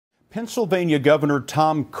Pennsylvania Governor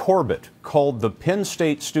Tom Corbett called the Penn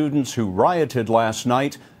State students who rioted last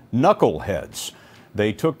night knuckleheads.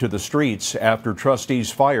 They took to the streets after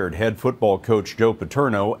trustees fired head football coach Joe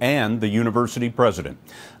Paterno and the university president.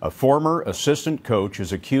 A former assistant coach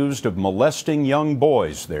is accused of molesting young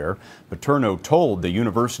boys there. Paterno told the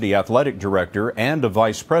university athletic director and a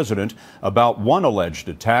vice president about one alleged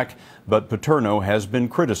attack, but Paterno has been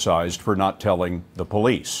criticized for not telling the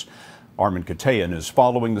police. Armen Keteyian is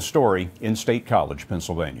following the story in State College,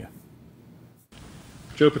 Pennsylvania.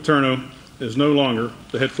 Joe Paterno is no longer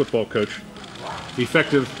the head football coach,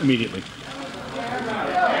 effective immediately.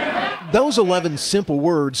 Those 11 simple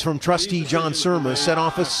words from trustee John Surma set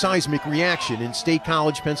off a seismic reaction in State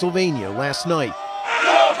College, Pennsylvania last night.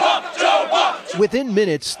 Within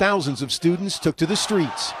minutes, thousands of students took to the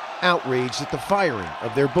streets, outraged at the firing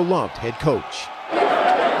of their beloved head coach.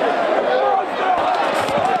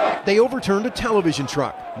 They overturned a television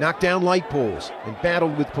truck, knocked down light poles, and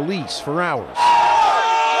battled with police for hours.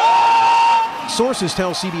 Sources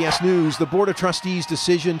tell CBS News the Board of Trustees'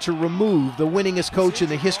 decision to remove the winningest coach in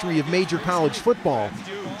the history of major college football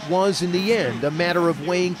was, in the end, a matter of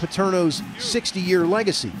weighing Paterno's 60-year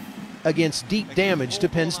legacy against deep damage to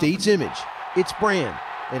Penn State's image, its brand,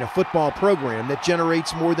 and a football program that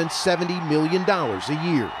generates more than $70 million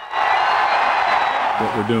a year.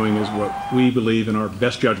 What we're doing is what we believe in our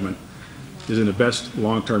best judgment is in the best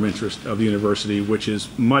long-term interest of the university, which is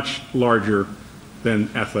much larger than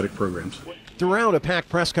athletic programs. Throughout a packed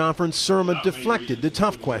press conference, Surma deflected the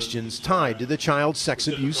tough questions tied to the child sex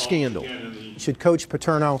abuse scandal. Should Coach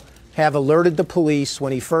Paterno have alerted the police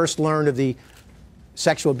when he first learned of the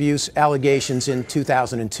sexual abuse allegations in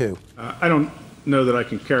 2002? I don't know that I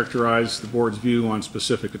can characterize the board's view on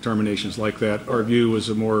specific determinations like that. Our view was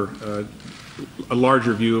a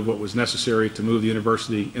larger view of what was necessary to move the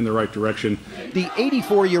university in the right direction. The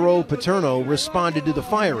 84-year-old Paterno responded to the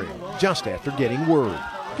firing just after getting word.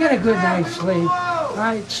 Get a good night's sleep, all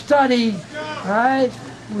right? Study, all right?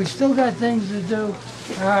 We still got things to do.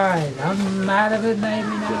 All right, I'm out of it maybe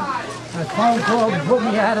now. A phone call put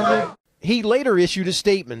me out of it. He later issued a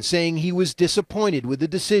statement saying he was disappointed with the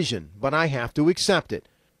decision, but I have to accept it.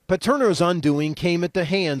 Paterno's undoing came at the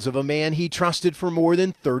hands of a man he trusted for more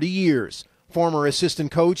than 30 years. Former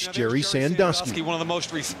assistant coach Jerry Sandusky. One of the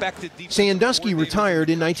most respected. Sandusky retired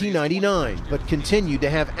in 1999, but continued to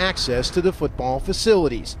have access to the football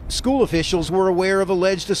facilities. School officials were aware of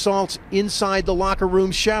alleged assaults inside the locker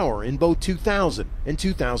room shower in both 2000 and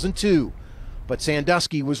 2002. But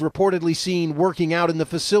Sandusky was reportedly seen working out in the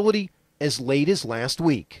facility as late as last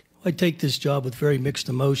week. I take this job with very mixed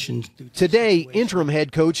emotions. Today, interim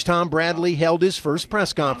head coach Tom Bradley held his first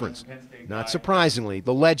press conference. Not surprisingly,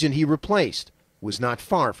 the legend he replaced was not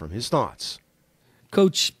far from his thoughts.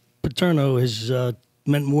 Coach Paterno has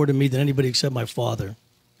meant more to me than anybody except my father.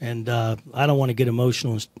 And I don't want to get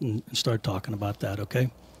emotional and start talking about that,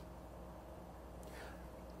 okay?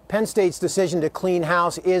 Penn State's decision to clean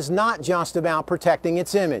house is not just about protecting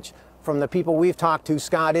its image. From the people we've talked to,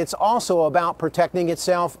 Scott, it's also about protecting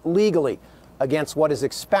itself legally against what is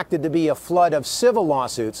expected to be a flood of civil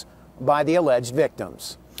lawsuits by the alleged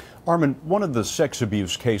victims. Armen, one of the sex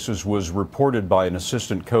abuse cases was reported by an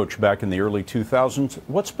assistant coach back in the early 2000s.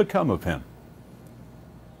 What's become of him?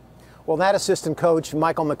 Well, that assistant coach,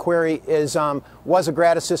 Michael McQuarrie, was a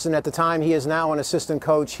grad assistant at the time. He is now an assistant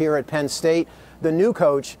coach here at Penn State. The new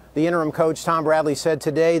coach, the interim coach, Tom Bradley, said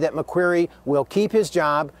today that McQuarrie will keep his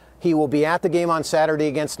job. He will be at the game on Saturday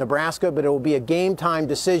against Nebraska, but it will be a game-time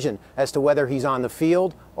decision as to whether he's on the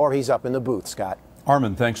field or he's up in the booth, Scott.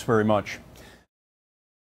 Armen, thanks very much.